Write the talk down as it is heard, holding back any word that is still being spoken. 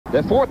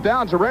The fourth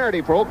down's a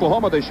rarity for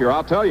Oklahoma this year,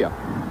 I'll tell you.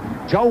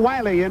 Joe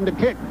Wiley in to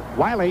kick.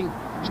 Wiley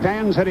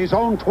stands at his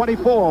own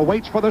 24,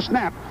 waits for the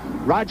snap.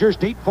 Rodgers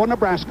deep for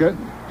Nebraska.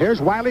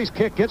 Here's Wiley's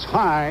kick. It's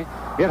high.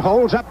 It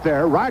holds up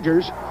there.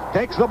 Rodgers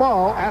takes the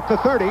ball at the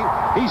 30.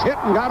 He's hit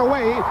and got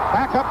away.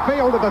 Back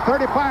upfield to the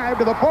 35,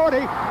 to the 40.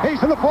 He's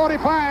to the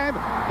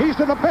 45. He's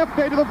to the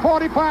 50, to the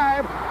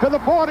 45, to the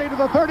 40, to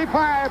the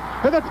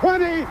 35, to the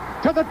 20,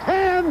 to the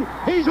 10.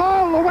 He's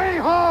all the way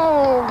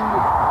home.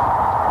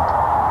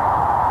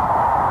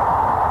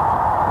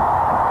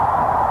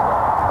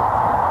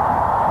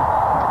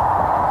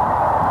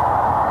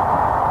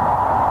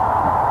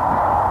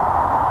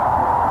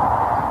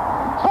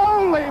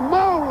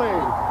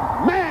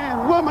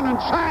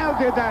 Child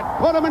did that.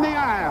 Put him in the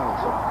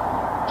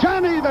aisles.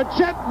 Johnny the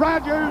Jet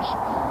Rodgers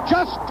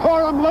just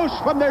tore them loose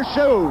from their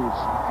shoes.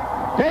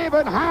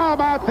 David, how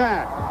about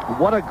that?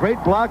 What a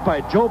great block by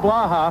Joe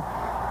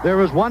Blaha. There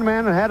was one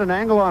man that had an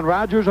angle on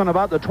Rodgers on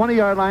about the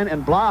 20-yard line,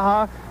 and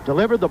Blaha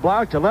delivered the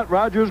block to let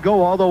Rodgers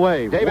go all the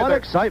way. David, what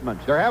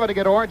excitement. They're having to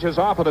get oranges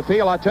off of the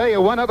field. I'll tell you,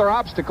 one other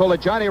obstacle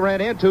that Johnny ran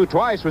into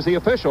twice was the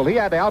official. He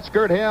had to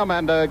outskirt him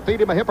and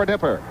feed him a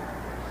hipper-dipper.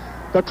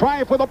 The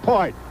try for the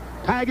point.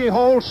 Taggy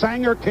Hole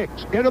Sanger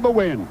kicks into the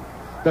wind.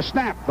 The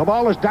snap. The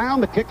ball is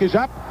down. The kick is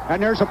up.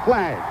 And there's a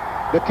flag.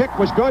 The kick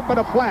was good, but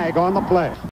a flag on the play.